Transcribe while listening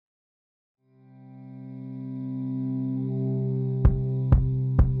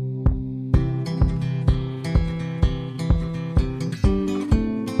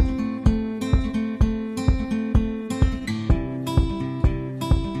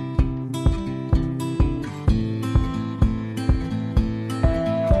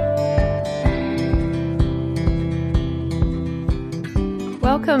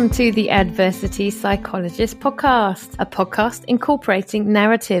Welcome to the Adversity Psychologist podcast, a podcast incorporating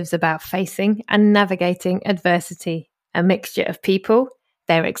narratives about facing and navigating adversity, a mixture of people,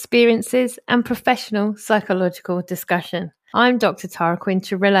 their experiences, and professional psychological discussion. I'm Dr. Tara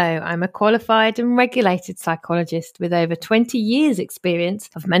Quinn-Cirillo. I'm a qualified and regulated psychologist with over 20 years' experience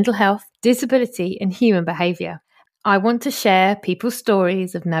of mental health, disability, and human behaviour. I want to share people's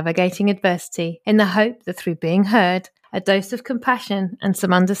stories of navigating adversity in the hope that through being heard, a dose of compassion and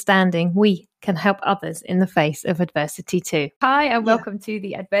some understanding, we can help others in the face of adversity too. Hi, and welcome to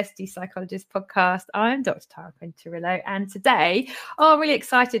the Adversity Psychologist podcast. I'm Dr. Tara Quinn-Cirillo, and today, really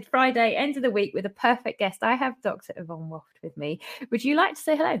excited, Friday, end of the week with a perfect guest. I have Dr. Yvonne Woft with me. Would you like to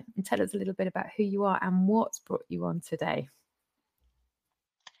say hello and tell us a little bit about who you are and what's brought you on today?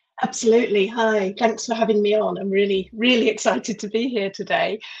 Absolutely. Hi, thanks for having me on. I'm really excited to be here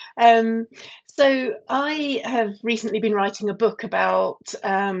today. So I have recently been writing a book about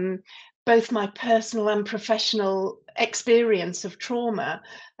both my personal and professional experience of trauma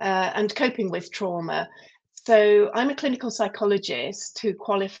and coping with trauma. So I'm a clinical psychologist who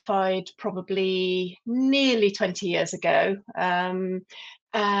qualified probably nearly 20 years ago.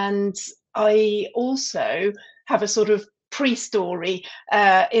 And I also have a sort of pre-story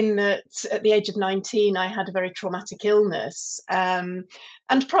in that at the age of 19 I had a very traumatic illness, and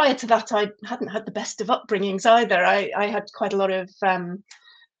prior to that I hadn't had the best of upbringings either. I had quite a lot of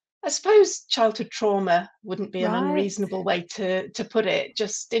I suppose childhood trauma wouldn't be an unreasonable way to put it,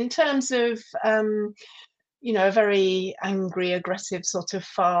 just in terms of a very angry, aggressive sort of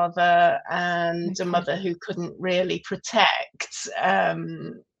father and a mother who couldn't really protect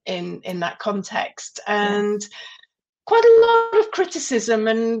in that context, and quite a lot of criticism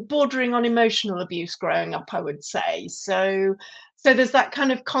and bordering on emotional abuse growing up, I would say. So there's that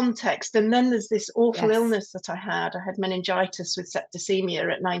kind of context. And then there's this awful illness that I had. I had meningitis with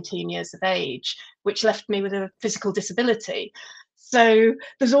septicemia at 19 years of age, which left me with a physical disability. So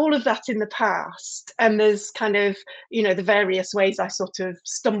there's all of that in the past. And there's kind of, the various ways I sort of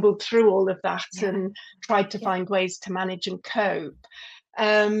stumbled through all of that and tried to find ways to manage and cope.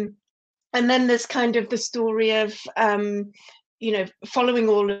 And then there's kind of the story of, following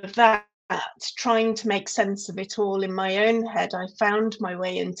all of that, trying to make sense of it all in my own head. I found my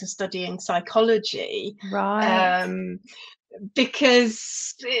way into studying psychology.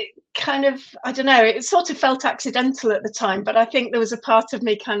 Because it kind of, I don't know, it sort of felt accidental at the time, but I think there was a part of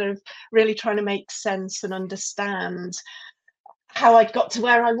me kind of really trying to make sense and understand how I'd got to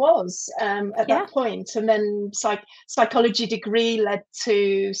where I was at that point. And then psychology degree led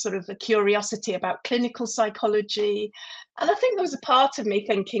to sort of a curiosity about clinical psychology. And I think there was a part of me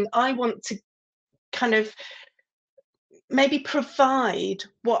thinking, I want to kind of maybe provide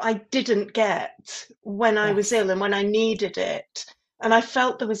what I didn't get when I was ill and when I needed it. And I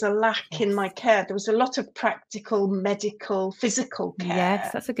felt there was a lack in my care. There was a lot of practical, medical, physical care.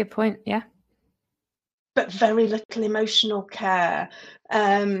 Yes, that's a good point. Yeah. But very little emotional care.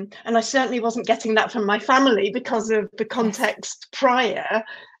 And I certainly wasn't getting that from my family because of the context prior.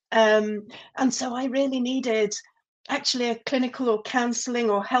 And so I really needed actually a clinical or counselling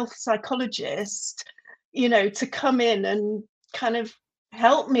or health psychologist, to come in and kind of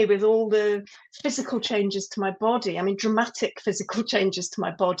help me with all the physical changes to my body. I mean, dramatic physical changes to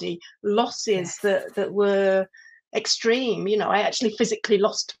my body, losses that were extreme. I actually physically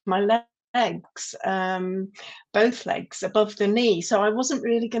lost my legs, both legs above the knee. So I wasn't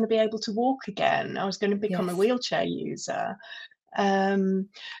really going to be able to walk again. I was going to become a wheelchair user. So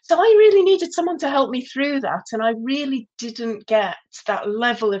I really needed someone to help me through that. And I really didn't get that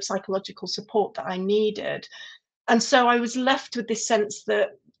level of psychological support that I needed. And so I was left with this sense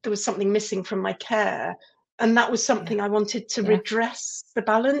that there was something missing from my care. And that was something I wanted to redress the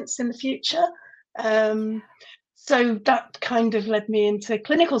balance in the future. So that kind of led me into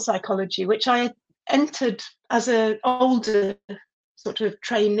clinical psychology, which I entered as an older sort of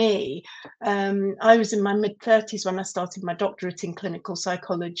trainee. I was in my mid-30s when I started my doctorate in clinical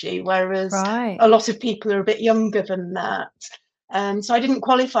psychology, whereas a lot of people are a bit younger than that. So I didn't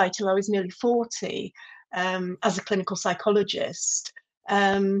qualify till I was nearly 40 as a clinical psychologist.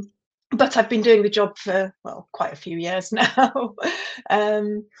 But I've been doing the job for, quite a few years now.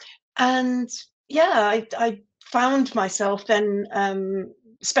 I found myself then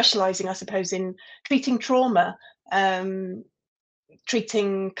specialising, I suppose, in treating trauma.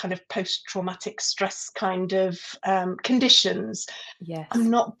 treating kind of post-traumatic stress kind of conditions. Yes. I'm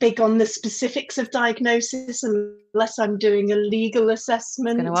not big on the specifics of diagnosis unless I'm doing a legal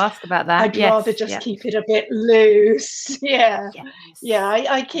assessment. I was going to ask about that. I'd rather just keep it a bit loose. Yeah.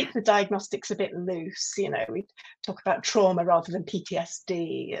 I keep the diagnostics a bit loose. We talk about trauma rather than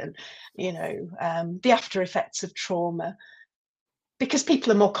PTSD and, the after effects of trauma. Because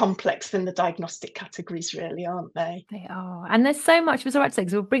people are more complex than the diagnostic categories, really, aren't they? They are. And there's so much, was all right to say,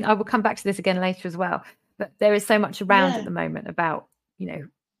 because I will come back to this again later as well. But there is so much around at the moment about,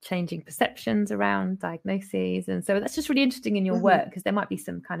 changing perceptions around diagnoses. And so that's just really interesting in your work, because there might be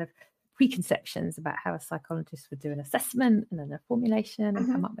some kind of preconceptions about how a psychologist would do an assessment and then a formulation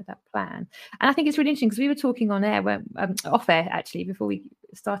and come up with that plan. And I think it's really interesting because we were talking on air, off air actually, before we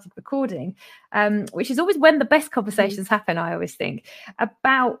started recording, which is always when the best conversations happen, I always think,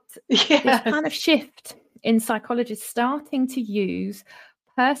 about this kind of shift in psychologists starting to use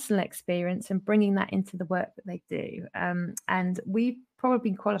personal experience and bringing that into the work that they do. And we've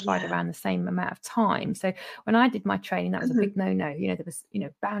probably been qualified around the same amount of time. So when I did my training, that was a big no-no. There was,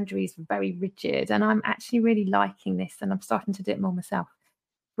 boundaries were very rigid, and I'm actually really liking this, and I'm starting to do it more myself,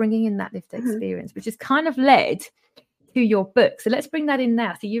 bringing in that lived experience, which has kind of led to your book. So let's bring that in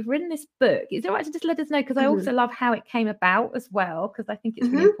now. So you've written this book. Is it all right to just let us know? Because I also love how it came about as well, because I think it's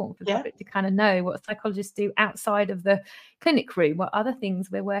really important for the public to kind of know what psychologists do outside of the clinic room, what other things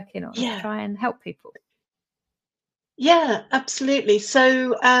we're working on to try and help people. Yeah, absolutely.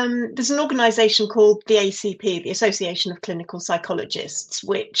 So there's an organisation called the ACP, the Association of Clinical Psychologists,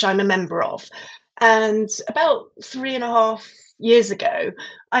 which I'm a member of. And about 3.5 years ago,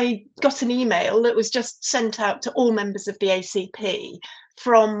 I got an email that was just sent out to all members of the ACP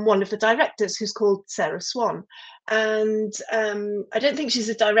from one of the directors, who's called Sarah Swan. And I don't think she's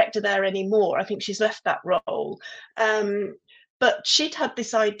a director there anymore. I think she's left that role. But she'd had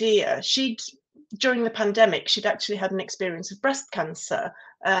this idea. During the pandemic, she'd actually had an experience of breast cancer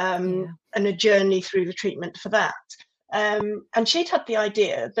and a journey through the treatment for that. And she'd had the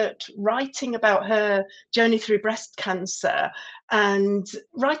idea that writing about her journey through breast cancer and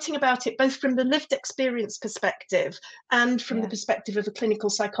writing about it both from the lived experience perspective and from the perspective of a clinical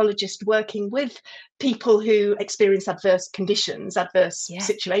psychologist working with people who experience adverse conditions, adverse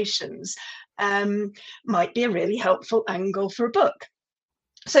situations, might be a really helpful angle for a book.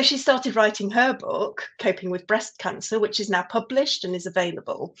 So she started writing her book, Coping with Breast Cancer, which is now published and is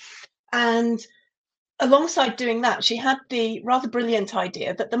available. And alongside doing that, she had the rather brilliant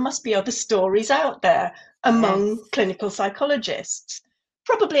idea that there must be other stories out there among clinical psychologists,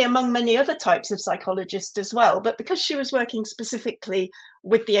 probably among many other types of psychologists as well. But because she was working specifically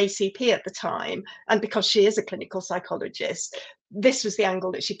with the ACP at the time, and because she is a clinical psychologist, this was the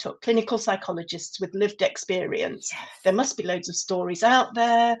angle that she took: clinical psychologists with lived experience. There must be loads of stories out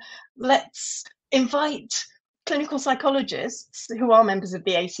there. Let's invite clinical psychologists who are members of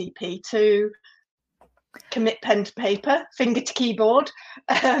the ACP to commit pen to paper, finger to keyboard,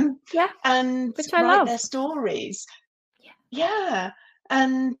 and write their stories.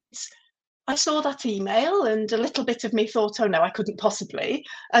 And I saw that email, and a little bit of me thought, oh no, I couldn't possibly.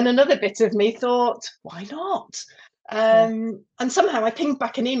 And another bit of me thought, why not? And somehow I pinged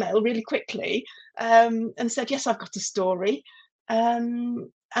back an email really quickly and said, yes, I've got a story. And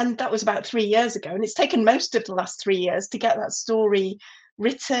that was about 3 years ago. And it's taken most of the last 3 years to get that story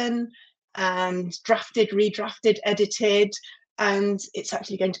written and drafted, redrafted, edited. And it's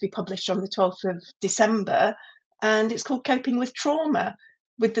actually going to be published on the 12th of December. And it's called Coping with Trauma,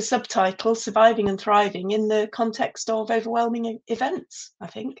 with the subtitle Surviving and Thriving in the Context of Overwhelming Events, I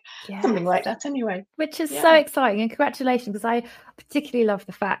think. Something like that anyway. Which is so exciting, and congratulations, because I particularly love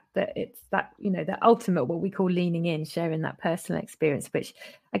the fact that it's that, that ultimate, what we call leaning in, sharing that personal experience, which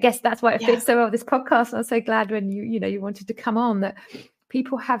I guess that's why it fits so well with this podcast. I'm so glad when you wanted to come on, that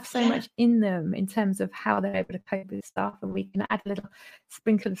people have so much in them in terms of how they're able to cope with stuff, and we can add a little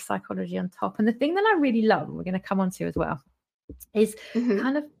sprinkle of psychology on top. And the thing that I really love, and we're going to come on to as well, is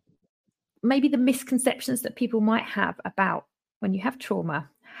kind of maybe the misconceptions that people might have about when you have trauma,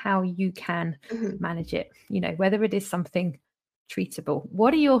 how you can manage it, whether it is something treatable.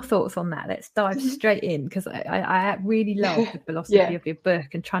 What are your thoughts on that? Let's dive straight in, because I really love the philosophy of your book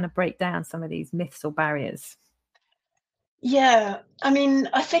and trying to break down some of these myths or barriers. Yeah, I mean,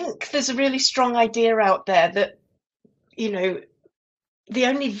 I think there's a really strong idea out there that, the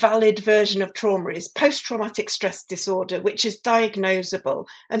only valid version of trauma is post-traumatic stress disorder, which is diagnosable.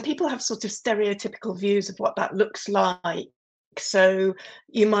 And people have sort of stereotypical views of what that looks like. So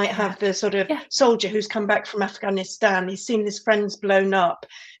you might have the sort of soldier who's come back from Afghanistan. He's seen his friends blown up.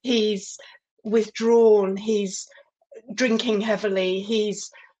 He's withdrawn. He's drinking heavily.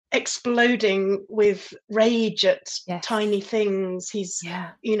 He's exploding with rage at Yes. tiny things. He's,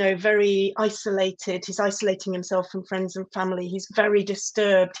 Yeah. very isolated. He's isolating himself from friends and family. He's very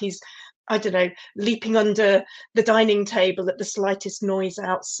disturbed. He's, I don't know, leaping under the dining table at the slightest noise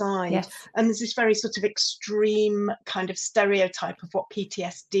outside. Yes. And there's this very sort of extreme kind of stereotype of what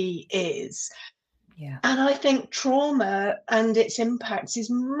PTSD is. Yeah. And I think trauma and its impacts is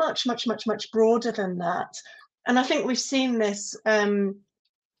much, much, much, much broader than that. And I think we've seen this,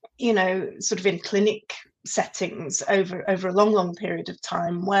 sort of in clinic settings over a long, long period of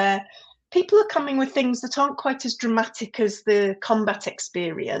time, where people are coming with things that aren't quite as dramatic as the combat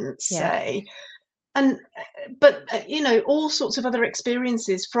experience, Yeah. say, and but all sorts of other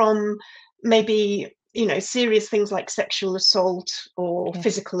experiences, from maybe serious things like sexual assault or Yes.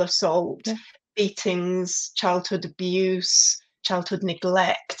 physical assault, Yeah. beatings, childhood abuse, childhood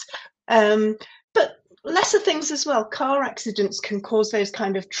neglect, but lesser things as well. Car accidents can cause those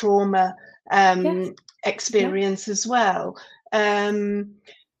kind of trauma Yes. experience as well.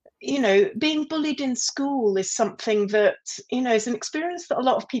 Being bullied in school is something that, is an experience that a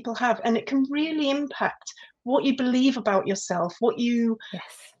lot of people have, and it can really impact what you believe about yourself, what you Yes.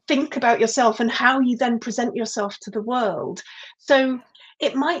 think about yourself, and how you then present yourself to the world. So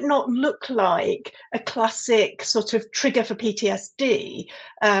it might not look like a classic sort of trigger for PTSD.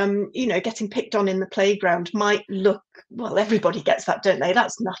 Getting picked on in the playground might look, well, everybody gets that, don't they?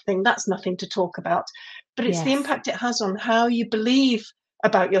 That's nothing to talk about. But it's the Yes. impact it has on how you believe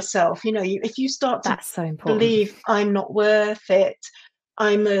about yourself. If you start to That's so important. believe, I'm not worth it,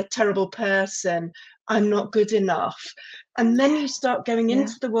 I'm a terrible person, I'm not good enough, and then you start going Yeah.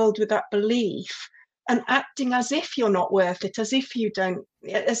 into the world with that belief and acting as if you're not worth it, as if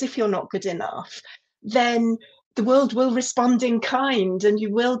you're not good enough, then the world will respond in kind, and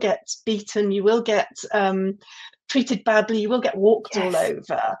you will get beaten, you will get treated badly, you will get walked all Yes.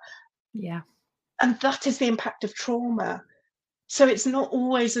 over. Yeah. And that is the impact of trauma. So it's not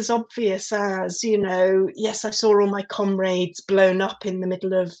always as obvious as, yes, I saw all my comrades blown up in the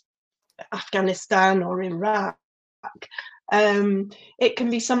middle of Afghanistan or Iraq. It can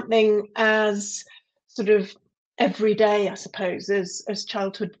be something as sort of everyday, I suppose, as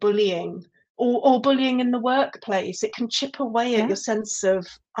childhood bullying, or bullying in the workplace. It can chip away at Yeah. your sense of,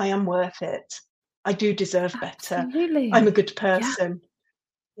 I am worth it, I do deserve better, Absolutely. I'm a good Yeah. person.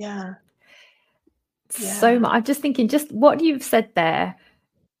 Yeah. So much. I'm just thinking, just what you've said there,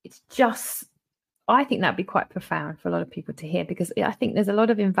 it's just, I think that'd be quite profound for a lot of people to hear, because I think there's a lot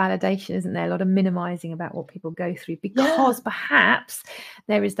of invalidation, isn't there? A lot of minimizing about what people go through, because perhaps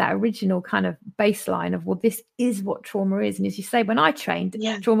there is that original kind of baseline of, well, this is what trauma is. And as you say, when I trained,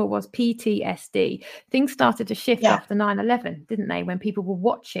 trauma was PTSD. Things started to shift after 9/11, didn't they? When people were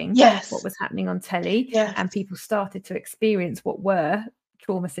watching what was happening on telly, and people started to experience what were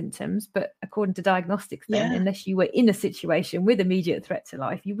trauma symptoms. But according to diagnostics then, unless you were in a situation with immediate threat to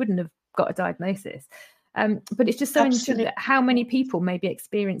life, you wouldn't have got a diagnosis. But it's just so interesting that how many people may be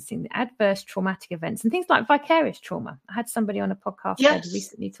experiencing adverse traumatic events and things like vicarious trauma. I had somebody on a podcast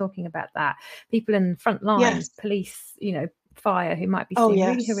recently talking about that. People in the front line, police, fire, who might be seeing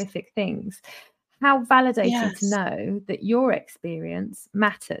really horrific things. How validating to know that your experience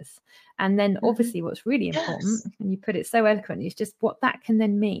matters. And then obviously what's really important, and you put it so eloquently, is just what that can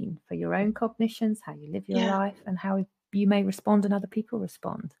then mean for your own cognitions, how you live your life, and how you may respond and other people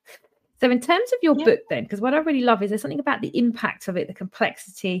respond. So in terms of your book then, because what I really love is there's something about the impact of it, the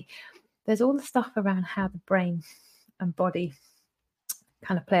complexity. There's all the stuff around how the brain and body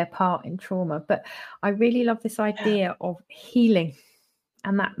kind of play a part in trauma. But I really love this idea of healing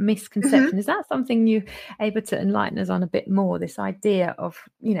and that misconception. Is that something you're able to enlighten us on a bit more? This idea of,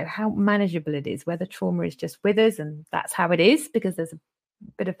 how manageable it is, whether trauma is just with us and that's how it is, because there's a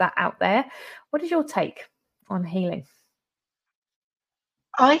bit of that out there. What is your take on healing?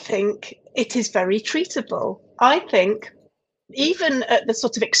 I think it is very treatable. I think even at the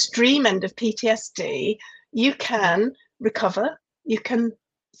sort of extreme end of PTSD, you can recover, you can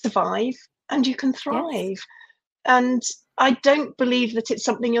survive, and you can thrive. And I don't believe that it's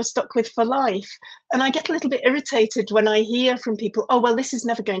something you're stuck with for life. And I get a little bit irritated when I hear from people, oh, well, this is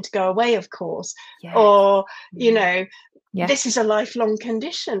never going to go away, of course. Or, this is a lifelong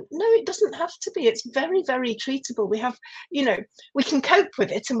condition. No, it doesn't have to be. It's very, very treatable. We have, we can cope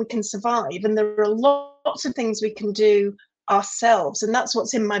with it and we can survive. And there are lots of things we can do ourselves. And that's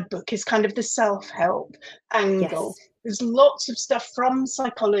what's in my book, is kind of the self-help angle. There's lots of stuff from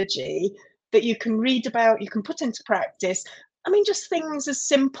psychology that you can read about, you can put into practice. I mean, just things as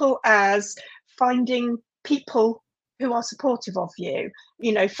simple as finding people who are supportive of you,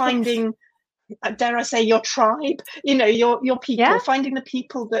 finding dare I say, your tribe, your people, finding the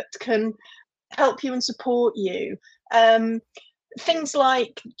people that can help you and support you. Things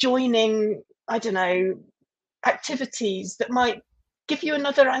like joining, I don't know, activities that might give you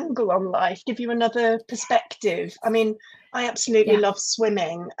another angle on life, give you another perspective. I mean, I absolutely love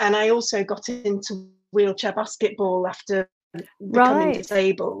swimming, and I also got into wheelchair basketball after becoming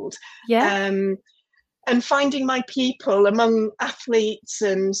disabled. And finding my people among athletes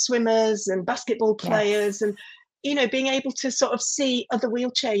and swimmers and basketball players, and being able to sort of see other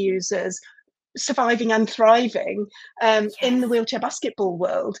wheelchair users surviving and thriving in the wheelchair basketball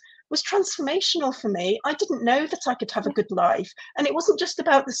world was transformational for me. I didn't know that I could have a good life. And it wasn't just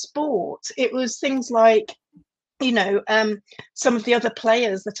about the sport. It was things like, some of the other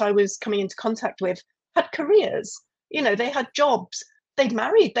players that I was coming into contact with had careers. They had jobs, they'd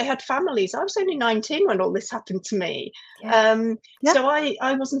married, they had families. I was only 19 when all this happened to me. So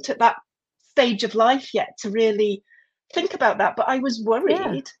I wasn't at that stage of life yet to really think about that, but I was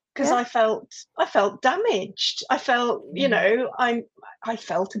worried because I felt damaged. I felt, I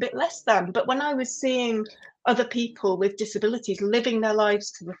felt a bit less than. But when I was seeing other people with disabilities living their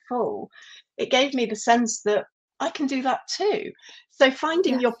lives to the full, it gave me the sense that I can do that too. So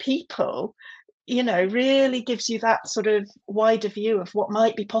finding your people, really gives you that sort of wider view of what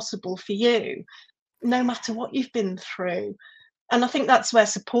might be possible for you, no matter what you've been through. And I think that's where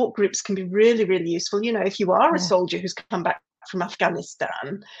support groups can be really, really useful. If you are a soldier who's come back from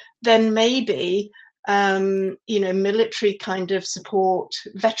Afghanistan, then maybe, military kind of support,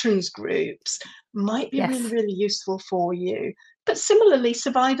 veterans groups might be really, really useful for you. But similarly,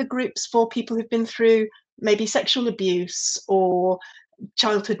 survivor groups for people who've been through maybe sexual abuse or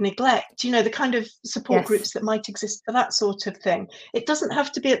childhood neglect, the kind of support groups that might exist for that sort of thing. It doesn't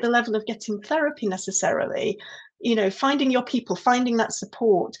have to be at the level of getting therapy necessarily. Finding your people, finding that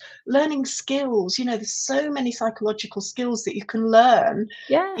support, learning skills. There's so many psychological skills that you can learn.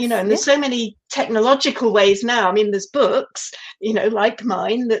 And there's so many technological ways now. I mean, there's books, like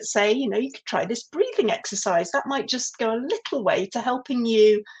mine that say, you could try this breathing exercise. That might just go a little way to helping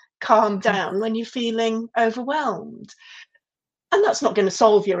you calm down when you're feeling overwhelmed. And that's not going to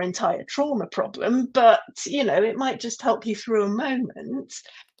solve your entire trauma problem, but, it might just help you through a moment.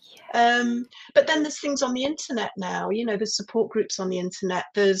 But then there's things on the internet now, there's support groups on the internet.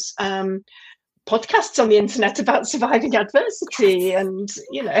 There's podcasts on the internet about surviving adversity and,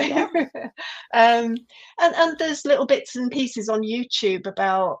 and there's little bits and pieces on YouTube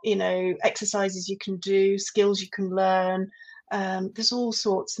about, exercises you can do, skills you can learn. There's all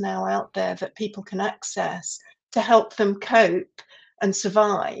sorts now out there that people can access to help them cope and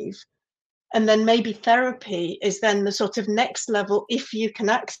survive. And then maybe therapy is then the sort of next level if you can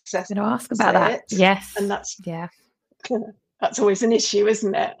access it. I'm going to ask about that. Yes. And that's always an issue,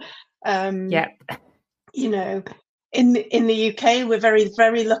 isn't it? In the UK, we're very,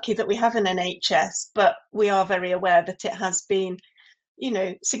 very lucky that we have an NHS, but we are very aware that it has been,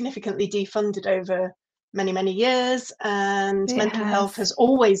 significantly defunded over many, many years, and mental health has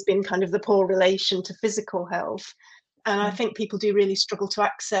always been kind of the poor relation to physical health. And I think people do really struggle to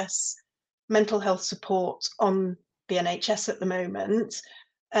access mental health support on the NHS at the moment.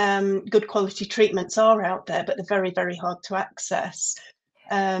 Good quality treatments are out there, but they're very, very hard to access.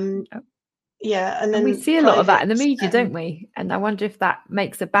 And then we see a lot of that in the media, don't we? And I wonder if that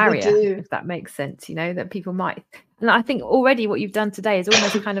makes a barrier, if that makes sense, that people might. And I think already what you've done today is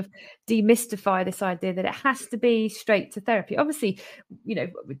almost kind of demystify this idea that it has to be straight to therapy. Obviously, we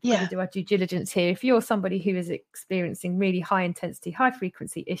do our due diligence here. If you're somebody who is experiencing really high intensity, high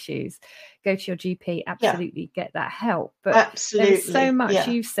frequency issues, go to your GP, absolutely get that help. But there's so much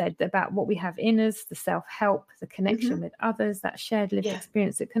you've said about what we have in us, the self-help, the connection with others, that shared lived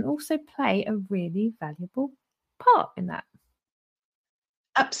experience that can also play a really valuable part in that.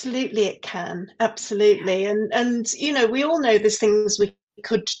 Absolutely, it can. Absolutely. And we all know there's things we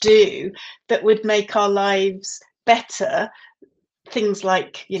could do that would make our lives better. Things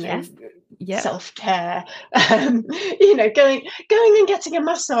like, self-care, going and getting a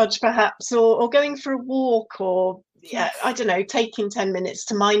massage perhaps, or going for a walk, or I don't know, taking 10 minutes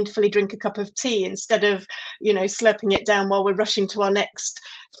to mindfully drink a cup of tea instead of, slurping it down while we're rushing to our next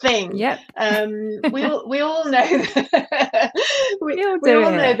thing. We all know we all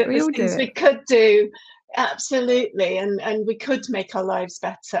know that there's things we could do. Absolutely. And we could make our lives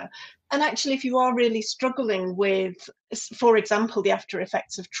better. And actually, if you are really struggling with, for example, the after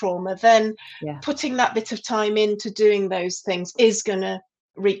effects of trauma, then putting that bit of time into doing those things is going to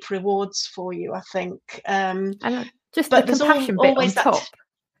reap rewards for you, I think. And just the compassion bit on top.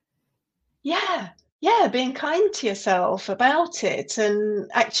 Being kind to yourself about it, and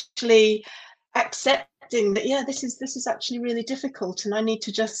actually accepting that, yeah, this is actually really difficult, and I need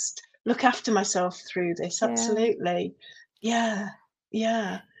to just look after myself through this. Yeah. Absolutely. Yeah.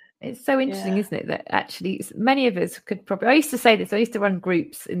 Yeah. It's so interesting, Yeah. isn't it, that actually many of us could probably, I used to say this, I used to run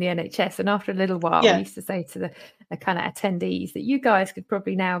groups in the NHS, and after a little while we Yeah. used to say to the kind of attendees that you guys could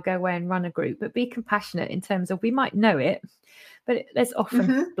probably now go away and run a group, but be compassionate in terms of, we might know it, but there's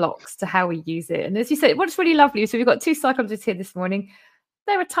often blocks to how we use it. And as you said, what's really lovely, so we've got two psychologists here this morning.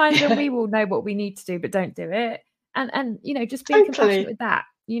 There are times when we will know what we need to do but don't do it, and you know, just being compassionate with that,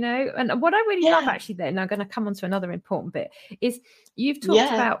 you know. And what I really love, actually, then I'm going to come on to another important bit, is you've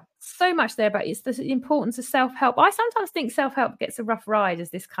talked about so much there about it's the importance of self-help. I sometimes think self-help gets a rough ride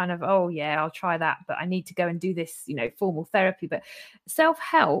as this kind of, oh yeah, I'll try that, but I need to go and do this, you know, formal therapy. But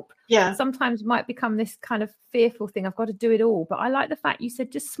self-help sometimes might become this kind of fearful thing, I've got to do it all. But I like the fact you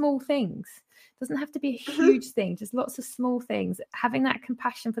said just small things. Doesn't have to be a huge thing, just lots of small things, having that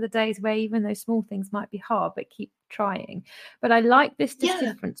compassion for the days where even those small things might be hard, but keep trying. But I like this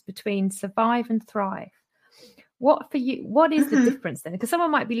difference between survive and thrive. What for you, what is the difference then? Because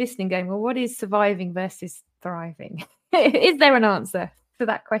someone might be listening going, well, what is surviving versus thriving? Is there an answer to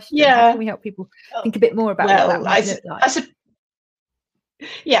that question? How can we help people think a bit more about what that might look like?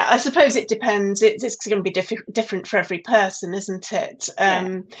 Yeah, I suppose it depends. It's going to be different for every person, isn't it?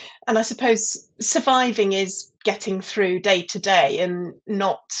 And I suppose surviving is getting through day to day and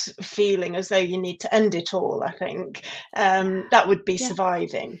not feeling as though you need to end it all, I think. That would be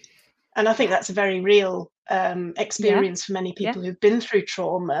surviving. And I think that's a very real experience for many people who've been through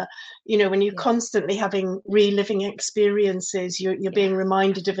trauma. You know, when you're constantly having reliving experiences, you're being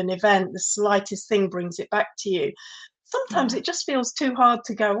reminded of an event, the slightest thing brings it back to you. Sometimes it just feels too hard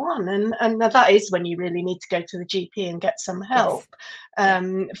to go on, and that is when you really need to go to the GP and get some help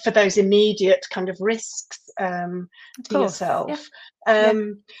for those immediate kind of risks to yourself.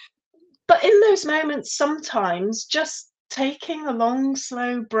 But in those moments, sometimes just taking a long,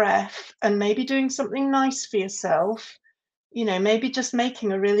 slow breath and maybe doing something nice for yourself, you know, maybe just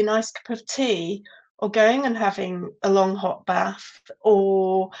making a really nice cup of tea, or going and having a long hot bath,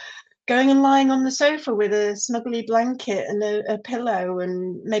 or going and lying on the sofa with a snuggly blanket and a pillow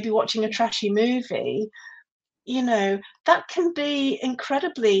and maybe watching a trashy movie, you know, that can be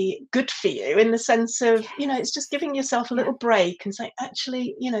incredibly good for you, in the sense of, you know, it's just giving yourself a little break and saying,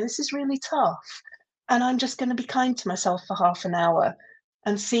 actually, you know, this is really tough, and I'm just going to be kind to myself for half an hour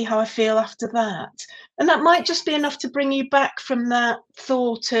and see how I feel after that. And that might just be enough to bring you back from that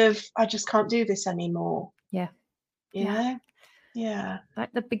thought of, I just can't do this anymore. You know?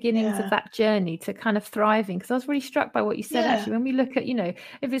 Like the beginnings of that journey to kind of thriving. Because I was really struck by what you said, actually, when we look at, you know,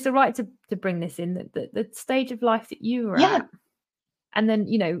 if it's all right to bring this in, the stage of life that you were at, and then,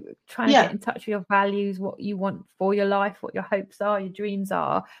 you know, trying to get in touch with your values, what you want for your life, what your hopes are, your dreams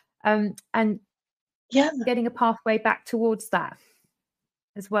are, and getting a pathway back towards that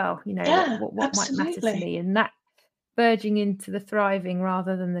as well, you know, what might matter to me, and that verging into the thriving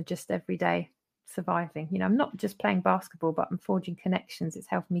rather than the just everyday surviving. You know, I'm not just playing basketball, but I'm forging connections. It's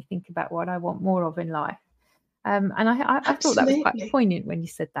helping me think about what I want more of in life. And I thought that was quite poignant when you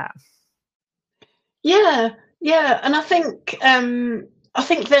said that. And I think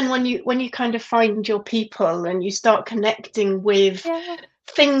then when you kind of find your people and you start connecting with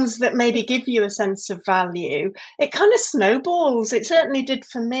things that maybe give you a sense of value, it kind of snowballs. It certainly did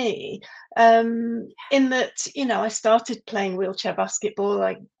for me, in that, you know, I started playing wheelchair basketball.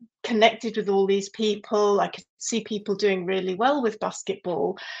 I connected with all these people. I could see people doing really well with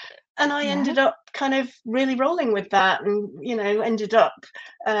basketball, and I ended up kind of really rolling with that, and, you know, ended up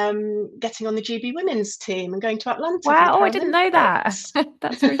getting on the GB women's team and going to Atlanta. Wow, I didn't know that.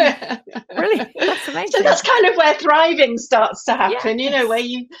 That's really brilliant. That's amazing. So that's kind of where thriving starts to happen, you know, where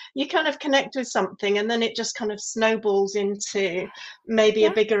you kind of connect with something, and then it just kind of snowballs into maybe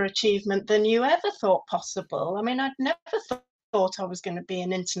a bigger achievement than you ever thought possible. I mean, I'd never thought I was going to be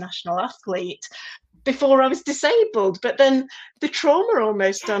an international athlete before I was disabled, but then the trauma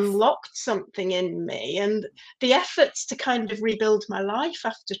almost unlocked something in me, and the efforts to kind of rebuild my life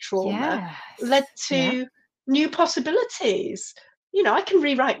after trauma led to new possibilities. You know, I can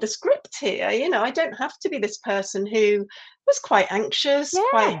rewrite the script here. You know, I don't have to be this person who was quite anxious,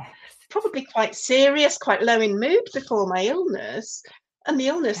 probably quite serious, quite low in mood before my illness, and the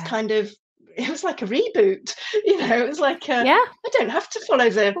illness kind of, it was like a reboot, you know. It was like I don't have to follow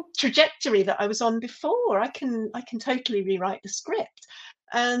the trajectory that I was on before. I can totally rewrite the script,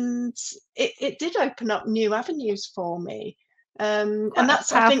 and it did open up new avenues for me, and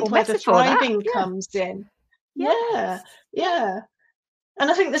that's, I think, where the thriving comes in. And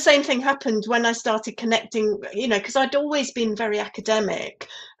I think the same thing happened when I started connecting, because I'd always been very academic,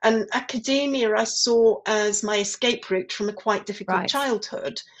 and academia I saw as my escape route from a quite difficult Right.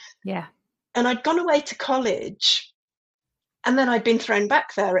 childhood. Yeah. And I'd gone away to college, and then I'd been thrown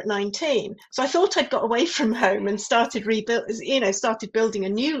back there at 19. So I thought I'd got away from home and started building a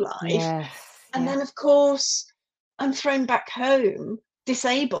new life. Yes. And Yeah. then, of course, I'm thrown back home,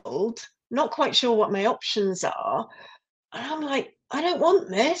 disabled, not quite sure what my options are. And I'm like, I don't want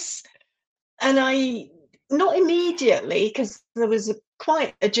this. And not immediately, because there was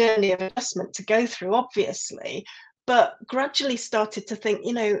quite a journey of adjustment to go through, obviously, but gradually started to think,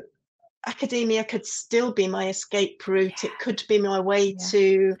 academia could still be my escape route. It could be my way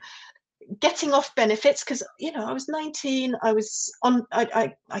to getting off benefits, because I was 19. I was on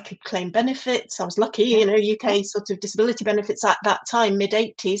I could claim benefits. I was lucky. UK sort of disability benefits at that time,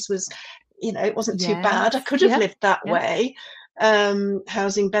 mid-80s, was it wasn't too bad. I could have lived that way.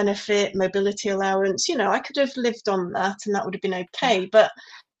 Housing benefit, mobility allowance, I could have lived on that and that would have been okay, but it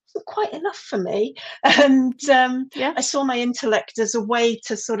wasn't quite enough for me. And I saw my intellect as a way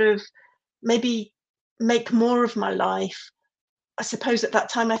to sort of maybe make more of my life. I suppose at that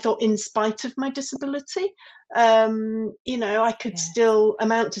time I thought, in spite of my disability, I could still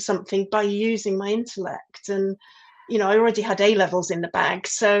amount to something by using my intellect. And I already had A levels in the bag,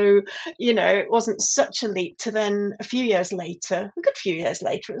 so it wasn't such a leap to then a good few years later,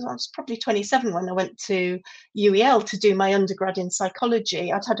 I was probably 27 when I went to UEL to do my undergrad in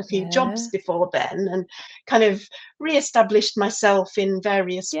psychology. I'd had a few jobs before then and kind of re-established myself in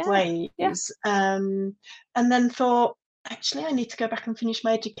various ways. And then thought, actually, I need to go back and finish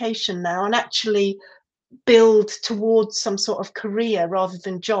my education now and actually build towards some sort of career rather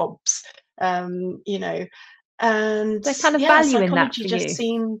than jobs. And there's kind of value in that psychology for just you.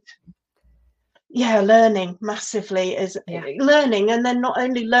 seemed, learning massively is learning, and then not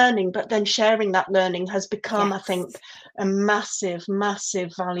only learning, but then sharing that learning has become, I think, a massive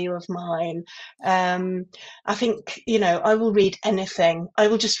value of mine. I think, I will read anything. I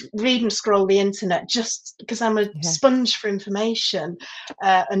will just read and scroll the internet just because I'm a sponge for information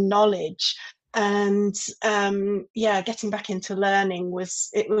and knowledge. And getting back into learning was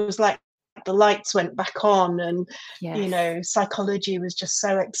like the lights went back on, and psychology was just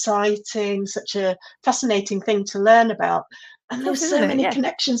so exciting, such a fascinating thing to learn about, and there were so many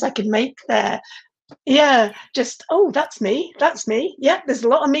connections I could make there. Just, that's me, there's a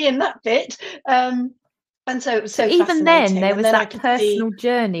lot of me in that bit. And so it was so even then there was that personal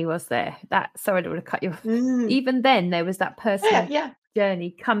journey, was there? Sorry, I don't want to cut you off. Even then there was that personal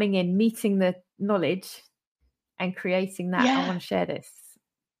journey coming in, meeting the knowledge and creating that. I want to share this.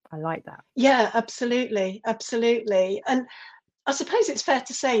 I like that. Absolutely. And I suppose it's fair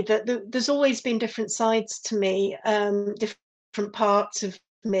to say that there's always been different sides to me, different parts of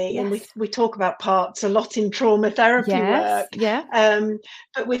me, and we talk about parts a lot in trauma therapy work.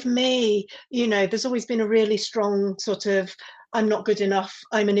 But with me, there's always been a really strong sort of, I'm not good enough,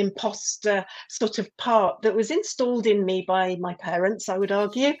 I'm an imposter sort of part that was installed in me by my parents, I would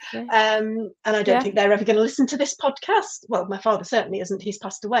argue. And I don't think they're ever going to listen to this podcast. Well, my father certainly isn't, he's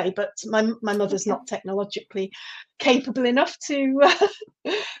passed away, but my mother's not technologically capable enough to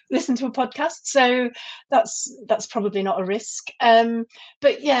listen to a podcast, so that's probably not a risk.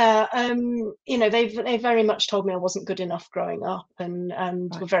 But they very much told me I wasn't good enough growing up, and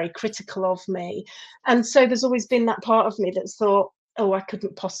were very critical of me. And so there's always been that part of me that's thought, oh, I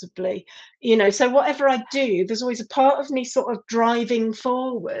couldn't possibly, so whatever I do, there's always a part of me sort of driving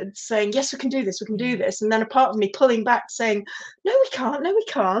forward saying, yes, we can do this, and then a part of me pulling back saying, no we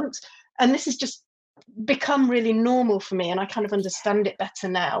can't. And this has just become really normal for me, and I kind of understand it better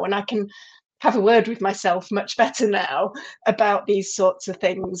now, and I can have a word with myself much better now about these sorts of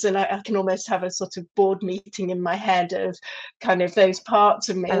things, and I can almost have a sort of board meeting in my head of kind of those parts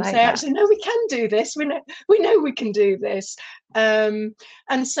of me and say, actually, no, we can do this, we know we can do this. And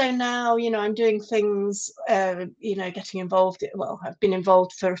so now, I'm doing things, getting involved, I've been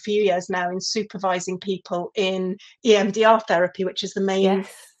involved for a few years now in supervising people in EMDR therapy, which is the main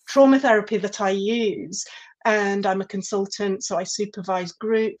trauma therapy that I use. And I'm a consultant, so I supervise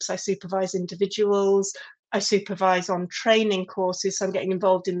groups, I supervise individuals, I supervise on training courses, so I'm getting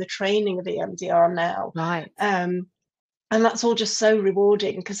involved in the training of EMDR now. And that's all just so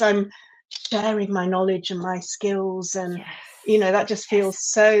rewarding because I'm sharing my knowledge and my skills, and that just feels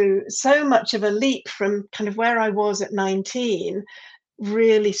so much of a leap from kind of where I was at 19,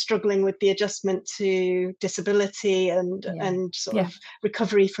 really struggling with the adjustment to disability and sort of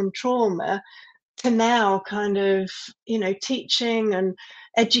recovery from trauma, to now kind of, teaching and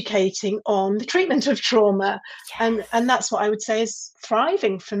educating on the treatment of trauma. Yes. And that's what I would say is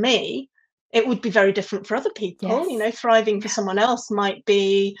thriving for me. It would be very different for other people. Yes. Thriving for Yeah. someone else might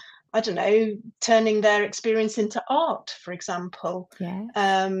be, I don't know, turning their experience into art, for example. Yes.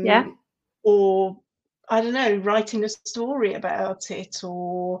 Yeah. Um, or, I don't know, writing a story about it,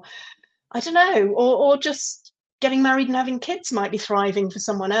 or I don't know, or just getting married and having kids might be thriving for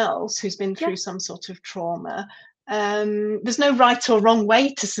someone else who's been Yeah. through some sort of trauma. There's no right or wrong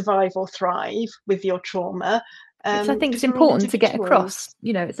way to survive or thrive with your trauma, Which I think is because we're all important to get individuals.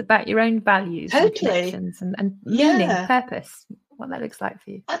 across. It's about your own values and Totally. connections and meaning, Yeah, purpose, what that looks like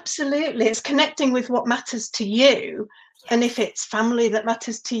for you. absolutely. It's connecting with what matters to you. And if Yes. it's family that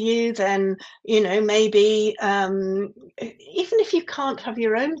matters to you, then, maybe even if you can't have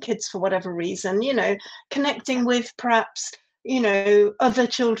your own kids for whatever reason, Yeah. connecting with perhaps, other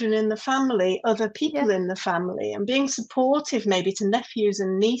children in the family, other Yeah. people in the family, and being supportive maybe to nephews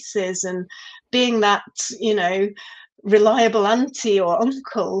and nieces, and being that, reliable auntie or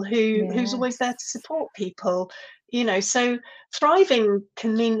uncle who's always there to Yes. support people. So thriving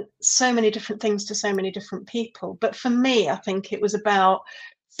can mean so many different things to so many different people. But for me, I think it was about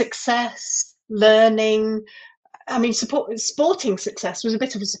success, learning. I mean, sporting success was a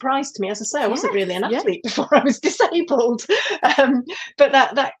bit of a surprise to me. As I say, I wasn't Yes. really an Yeah. athlete before I was disabled, but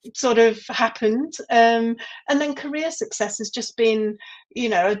that sort of happened. And then career success has just been,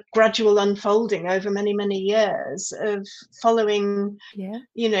 a gradual unfolding over many, many years of following,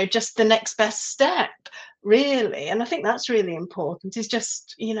 Yeah. just the next best step, really. And I think that's really important, is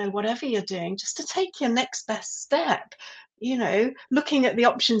just, whatever you're doing, just to take your next best step, looking at the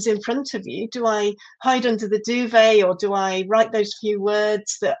options in front of you. Do I hide under the duvet, or do I write those few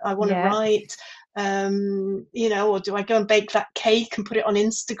words that I want to Yeah. write? Or do I go and bake that cake and put it on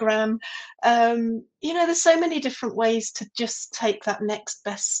Instagram? There's so many different ways to just take that next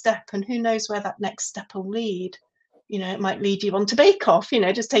best step, and who knows where that next step will lead. It might lead you on to Bake Off,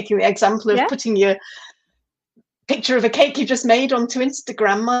 just taking the example of Yeah. putting your picture of a cake you just made onto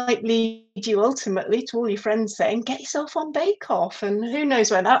Instagram might lead you ultimately to all your friends saying, get yourself on Bake Off, and who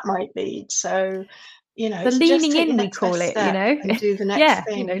knows where that might lead. So, The it's just leaning take the in, we next call best it, step and do the next Yeah,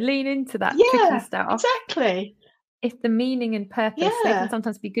 thing. lean into that tricky Yeah, stuff. exactly. If the meaning and purpose, they can Yeah.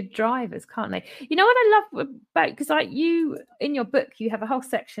 sometimes be good drivers, can't they? What I love about, because you in your book, you have a whole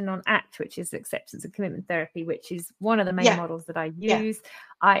section on ACT, which is acceptance and commitment therapy, which is one of the main Yeah. models that I Yeah. use.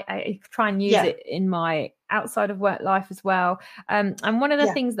 I try and use Yeah. it in my outside of work life as well. And one of the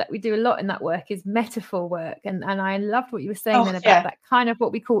Yeah. things that we do a lot in that work is metaphor work. And I loved what you were saying Oh, then about yeah. that kind of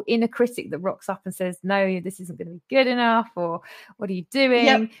what we call inner critic that rocks up and says, no, this isn't going to be good enough, or what are you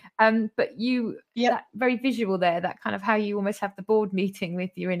doing? Yep. But you, Yep. that very visual there, that kind of how you almost have the board meeting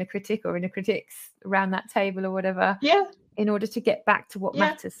with your inner critic or inner critics around that table or whatever. Yeah. In order to get back to what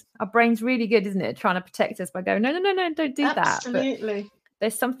matters. Our brain's really good, isn't it, trying to protect us by going, no, don't do that. Absolutely. But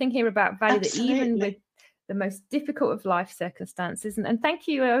there's something here about value Absolutely. that even with the most difficult of life circumstances, and thank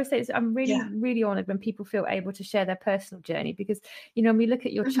you, I always say this, I'm really, really honoured when people feel able to share their personal journey, because, when we look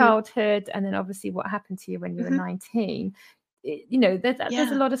at your childhood and then obviously what happened to you when you were 19,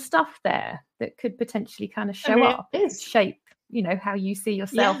 there's a lot of stuff there that could potentially kind of show up, shape, how you see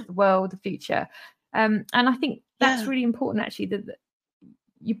yourself, the world, the future. And I think that's really important, actually, that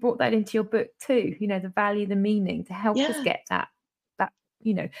you brought that into your book too, the value, the meaning, to help us get that,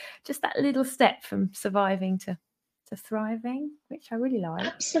 just that little step from surviving to thriving, which I really like.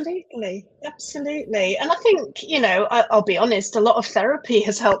 Absolutely. And I think, I'll be honest, a lot of therapy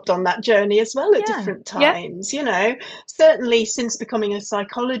has helped on that journey as well at different times. Certainly since becoming a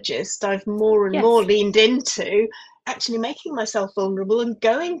psychologist, I've more and more leaned into actually making myself vulnerable and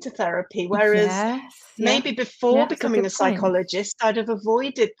going to therapy, whereas maybe before becoming a psychologist, I'd have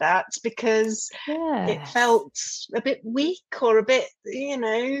avoided that because it felt a bit weak, or a bit,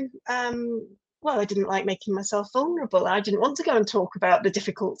 well, I didn't like making myself vulnerable. I didn't want to go and talk about the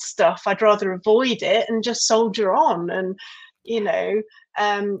difficult stuff. I'd rather avoid it and just soldier on. And,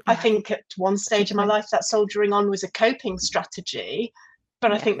 I think at one stage in my life, that soldiering on was a coping strategy.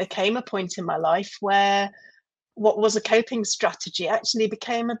 But I think there came a point in my life where what was a coping strategy actually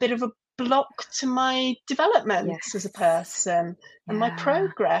became a bit of a block to my development as a person and my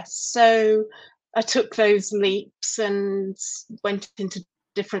progress. So I took those leaps and went into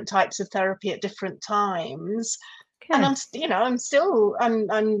different types of therapy at different times. And Good.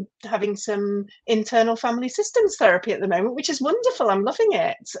 I'm having some internal family systems therapy at the moment, which is wonderful. I'm loving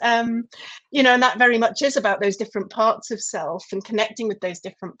it. And that very much is about those different parts of self and connecting with those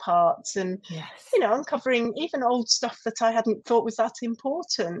different parts, and Yes. uncovering even old stuff that I hadn't thought was that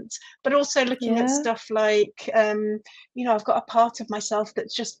important, but also looking at Yeah. stuff like, I've got a part of myself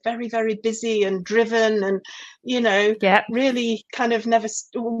that's just very, very busy and driven, and Yeah. really kind of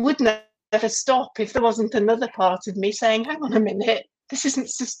would never stop if there wasn't another part of me saying, hang on a minute, this isn't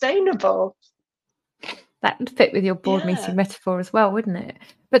sustainable. That would fit with your board Yeah, meeting metaphor as well, wouldn't it?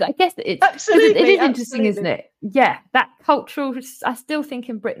 But I guess it's because it absolutely, is interesting, isn't absolutely. it? Yeah, that cultural. I still think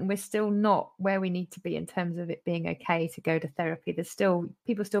in Britain we're still not where we need to be in terms of it being okay to go to therapy. There's still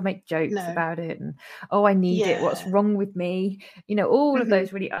people still make jokes No, about it, and I need it. What's yeah, wrong with me? All of hmm,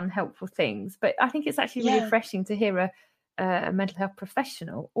 those really unhelpful things. But I think it's actually really yeah, refreshing to hear a mental health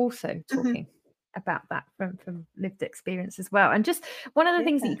professional also hmm, talking about that from lived experience as well. And just one of the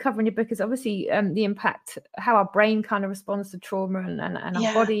things that yeah, you cover in your book is obviously the impact, how our brain kind of responds to trauma, and our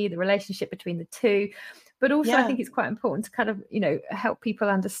yeah, body, the relationship between the two. But also I yeah, think it's quite important to kind of help people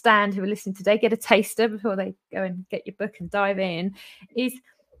understand who are listening today, get a taster before they go and get your book and dive in, is that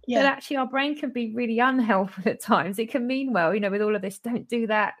yeah, actually our brain can be really unhelpful at times. It can mean well, with all of this, don't do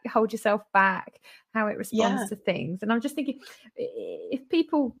that, hold yourself back, how it responds yeah, to things. And I'm just thinking, if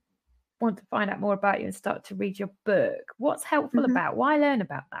people want to find out more about you and start to read your book, what's helpful hmm. about, why learn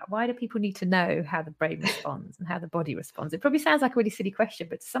about that? Why do people need to know how the brain responds and how the body responds? It probably sounds like a really silly question,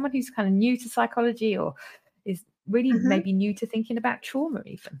 but to someone who's kind of new to psychology or is really Hmm. maybe new to thinking about trauma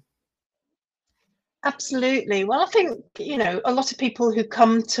even. Absolutely. Well, I think, a lot of people who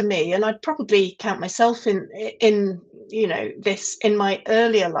come to me, and I'd probably count myself in, this in my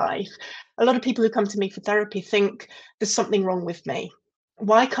earlier life, a lot of people who come to me for therapy think there's something wrong with me.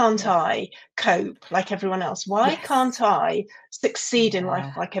 Why can't Yes. I cope like everyone else? Why Yes. can't I succeed in life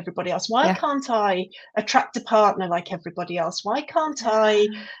Yeah. like everybody else? Why Yeah. can't I attract a partner like everybody else? Why can't I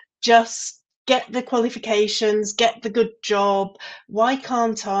Yeah. just get the qualifications, get the good job? Why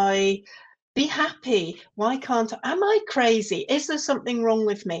can't I be happy? Why can't I? Am I crazy? Is there something wrong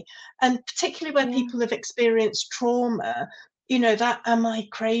with me? And particularly where Yeah. people have experienced trauma, that am I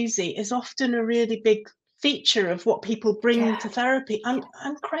crazy is often a really big feature of what people bring Yeah. to therapy.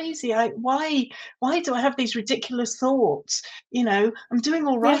 I'm crazy. Why do I have these ridiculous thoughts? I'm doing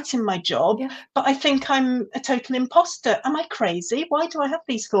all Yeah. right in my job, Yeah. but I think I'm a total imposter. Am I crazy? Why do I have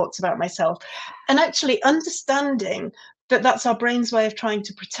these thoughts about myself? And actually understanding that that's our brain's way of trying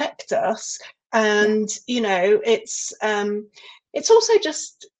to protect us. Yeah. And it's also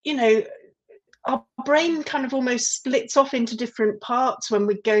just, our brain kind of almost splits off into different parts when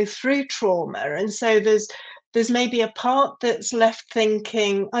we go through trauma, and so there's maybe a part that's left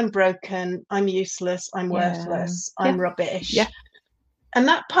thinking, I'm broken, I'm useless, I'm Yeah. worthless, Yeah. I'm rubbish. Yeah. And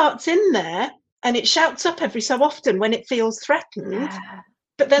that part's in there, and it shouts up every so often when it feels threatened. Yeah.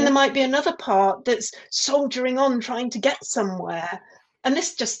 But then there Yeah. might be another part that's soldiering on, trying to get somewhere. And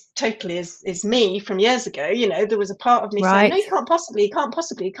this just totally is me from years ago. There was a part of me saying, no, Right. you can't possibly, you can't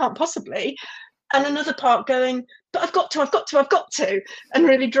possibly, you can't possibly. And another part going, but I've got to, I've got to, I've got to, and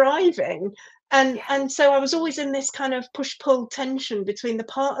really driving. And Yeah. and so I was always in this kind of push-pull tension between the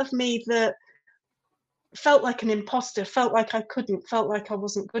part of me that felt like an imposter, felt like I couldn't, felt like I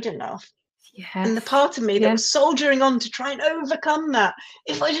wasn't good enough, and the Yes. part of me that Yeah. was soldiering on to try and overcome that.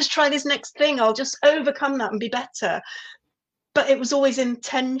 If I just try this next thing, I'll just overcome that and be better. But it was always in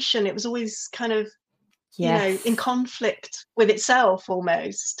tension. It was always kind of, in Yes. conflict with itself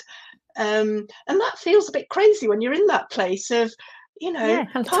almost. And that feels a bit crazy when you're in that place of, Yeah,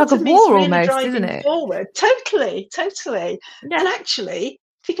 kind of tug part of of me is war really almost, isn't driving it? forward. Totally, totally. Yeah. And actually,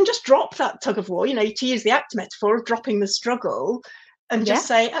 if you can just drop that tug of war, to use the ACT metaphor of dropping the struggle, and Yeah. just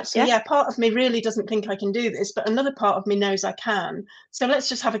say, actually, Yeah. yeah, part of me really doesn't think I can do this, but another part of me knows I can. So let's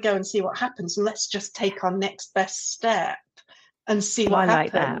just have a go and see what happens. And let's just take our next best step and see Oh, what I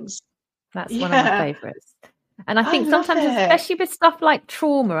like that. happens. That's one of my Yeah, favorites. And I I think love sometimes, it. especially with stuff like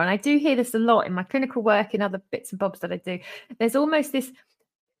trauma, and I do hear this a lot in my clinical work, in other bits and bobs that I do, there's almost this,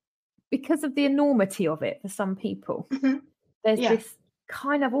 because of the enormity of it for some people, Mhm. there's Yeah. this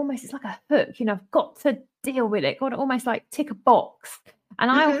kind of almost, it's like a hook, I've got to deal with it, got to almost like tick a box. And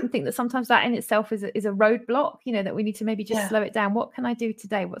I Hmm. often think that sometimes that in itself is a roadblock, that we need to maybe just Yeah. slow it down. What can I do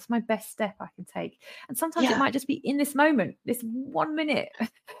today? What's my best step I can take? And sometimes it Yeah. might just be in this moment, this 1 minute.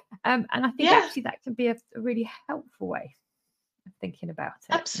 And I think Yeah. actually that can be a really helpful way of thinking about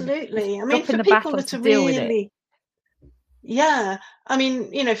it, and just Absolutely. I mean, dropping for the people battle that to are deal with it. really, Yeah. I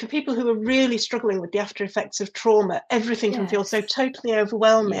mean, for people who are really struggling with the after effects of trauma, everything can feel so Yes. totally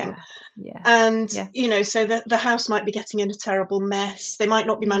overwhelming. Yeah. Yeah. And, Yeah. so the house might be getting in a terrible mess. They might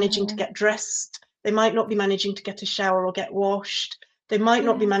not be managing to Yeah. get dressed. They might not be managing to get a shower or get washed. They might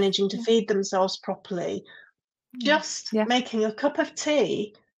not be Yes. managing to Yeah. feed themselves properly. Yeah. Just Yeah. making a cup of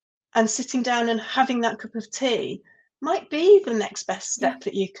tea and sitting down and having that cup of tea might be the next best Yeah. step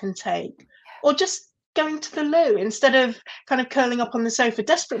that you can take. Or just going to the loo instead of kind of curling up on the sofa,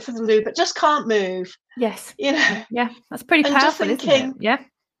 desperate for the loo, but just can't move, Yes. you know, Yeah. That's pretty and just powerful, isn't it? thinking, Yeah.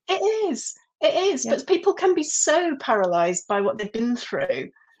 it is, it is. Yeah. But people can be so paralyzed by what they've been through,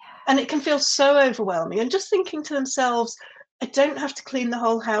 and it can feel so overwhelming. And just thinking to themselves, I don't have to clean the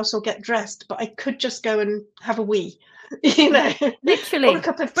whole house or get dressed, but I could just go and have a wee, Yeah. or a Literally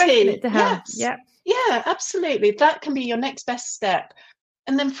cup of breaking tea. it down. Yes. Yeah. Yeah, absolutely. That can be your next best step.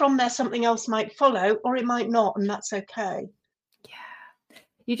 And then from there, something else might follow, or it might not, and that's okay. Yeah.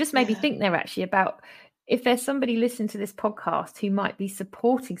 You just made me Yeah. think there actually about if there's somebody listening to this podcast who might be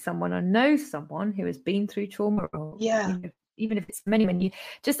supporting someone or knows someone who has been through trauma, or Yeah. even if it's many you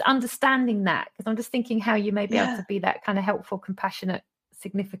just understanding that, because I'm just thinking how you may be able to be that kind of helpful, compassionate,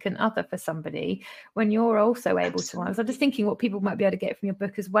 significant other for somebody when you're also able to. I was just thinking what people might be able to get from your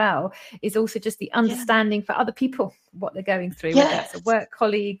book as well is also just the understanding for other people what they're going through, whether that's a work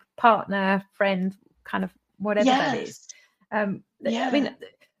colleague, partner, friend, kind of whatever that is. I mean,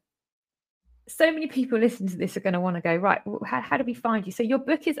 so many people listening to this are going to want to go, right, how do we find you? So your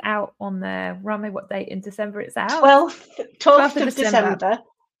book is out on the, run me what date in December it's out? 12th of December.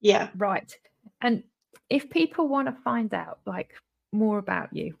 Yeah. Right. And if people want to find out like more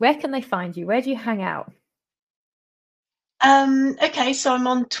about you, where can they find you? Where do you hang out? Okay, so I'm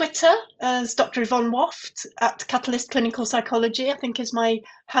on Twitter as Dr. Yvonne Waft at Catalyst Clinical Psychology, I think is my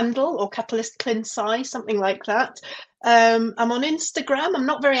handle, or Catalyst Clin Sci, something like that. I'm on Instagram. I'm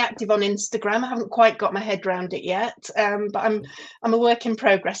not very active on Instagram. I haven't quite got my head around it yet, but I'm a work in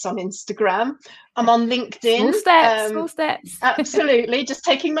progress on Instagram. I'm on LinkedIn. Small steps. Absolutely, just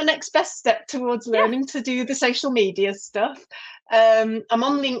taking my next best step towards learning to do the social media stuff. I'm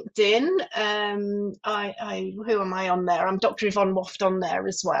on LinkedIn. Who am I on there? I'm Dr. Yvonne Waft on there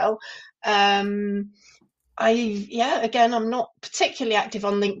as well. Again, I'm not particularly active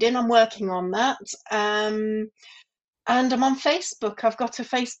on LinkedIn. I'm working on that. And I'm on Facebook. I've got a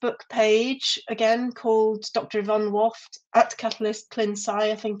Facebook page again called Dr. Yvonne Waft at Catalyst Clin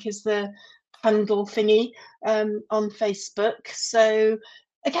Sci, I think is the handle thingy on Facebook. So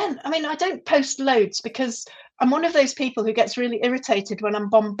again, I mean, I don't post loads because I'm one of those people who gets really irritated when I'm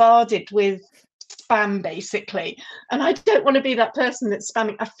bombarded with spam, basically. And I don't want to be that person that's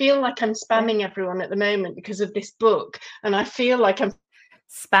spamming. I feel like I'm spamming everyone at the moment because of this book. And I feel like I'm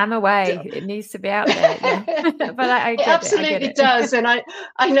spam away. It needs to be out there. Yeah. But I get it absolutely does, and I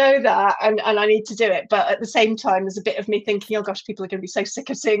know that, and I need to do it. But at the same time, there's a bit of me thinking, oh gosh, people are going to be so sick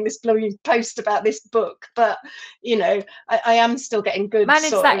of seeing this bloody post about this book. But I am still getting good.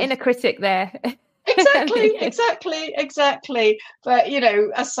 Manage that inner critic there. Exactly. But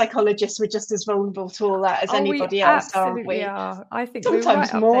as psychologists, we're just as vulnerable to all that as anybody else, aren't we? Are. I think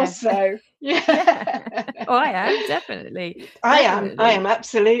sometimes we're right more up there. So. Yeah. Oh, I am definitely. I am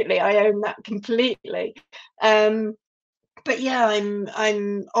absolutely. I own that completely. But yeah,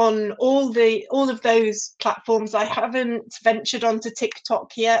 I'm on all of those platforms. I haven't ventured onto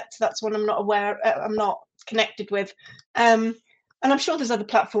TikTok yet. That's one I'm not connected with. And I'm sure there's other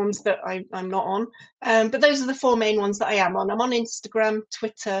platforms that I'm not on. But those are the four main ones that I am on. I'm on Instagram,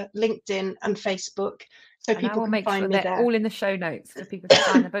 Twitter, LinkedIn, and Facebook. So people can find me there. All in the show notes for people to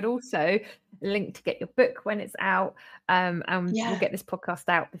find them, but also a link to get your book when it's out. We'll get this podcast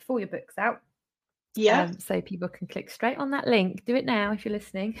out before your book's out. Yeah. So people can click straight on that link. Do it now if you're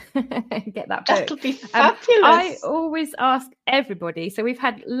listening. Get that book. That'll be fabulous. I always ask everybody. So we've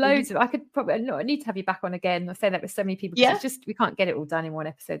had loads of. I could probably. I need to have you back on again. I say that with so many people. It's just we can't get it all done in one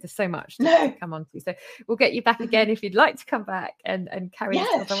episode. There's so much to come on to. So we'll get you back again if you'd like to come back and carry on.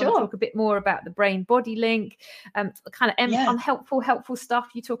 I want to talk a bit more about the brain body link. Kind of helpful stuff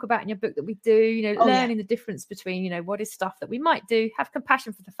you talk about in your book that we do. Learning the difference between what is stuff that we might do. Have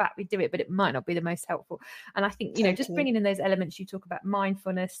compassion for the fact we do it, but it might not be the most helpful. And I think just bringing in those elements you talk about,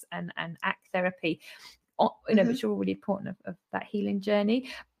 mindfulness and ACT therapy, which are all really important of that healing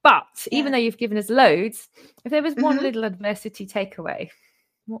journey. But even though you've given us loads, if there was one little adversity takeaway,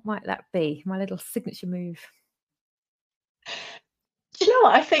 what might that be? My little signature move. Do you know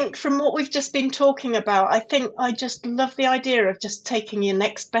what I think? From what we've just been talking about, I think I just love the idea of just taking your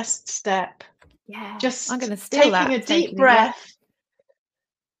next best step. Yeah, just I'm going to steal taking a deep breath.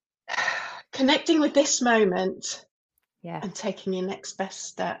 Connecting with this moment and taking your next best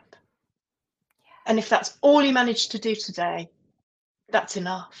step. And if that's all you manage to do today, that's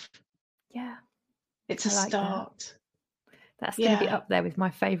enough. Yeah. It's a start. That's going to be up there with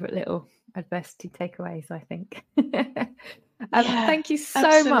my favourite little adversity takeaways, I think. Thank you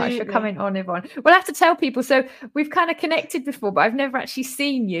so much for coming on, Yvonne. We'll have to tell people. So we've kind of connected before, but I've never actually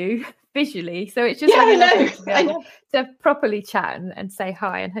seen you visually. So it's just really lovely to be able to properly chat and say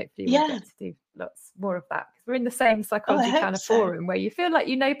hi. And hopefully we'll get to do lots more of that. Because we're in the same psychology kind of forum where you feel like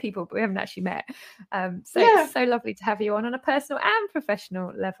you know people, but we haven't actually met. It's so lovely to have you on a personal and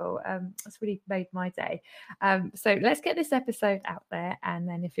professional level. It's really made my day. So let's get this episode out there. And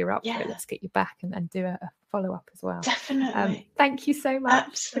then if you're up for it, let's get you back and do a follow-up as well. Definitely. Thank you so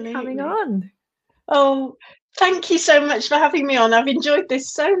much for coming on. Oh, thank you so much for having me on. I've enjoyed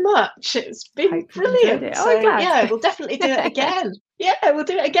this so much. It's been brilliant. So yeah, we'll definitely do it again. We'll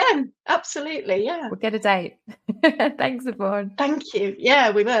do it again. Absolutely. Yeah. We'll get a date. Thanks, Yvonne. Thank you.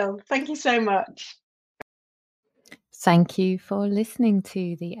 Yeah, we will. Thank you so much. Thank you for listening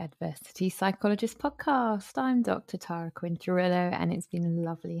to the Adversity Psychologist podcast. I'm Dr. Tara Quinterillo, and it's been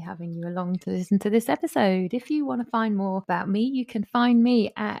lovely having you along to listen to this episode. If you want to find more about me, you can find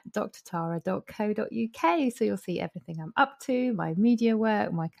me at drtara.co.uk. So you'll see everything I'm up to, my media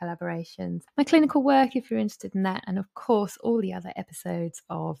work, my collaborations, my clinical work if you're interested in that, and of course, all the other episodes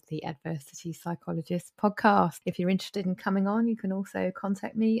of the Adversity Psychologist podcast. If you're interested in coming on, you can also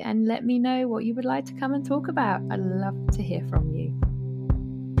contact me and let me know what you would like to come and talk about. I'd love to hear from you.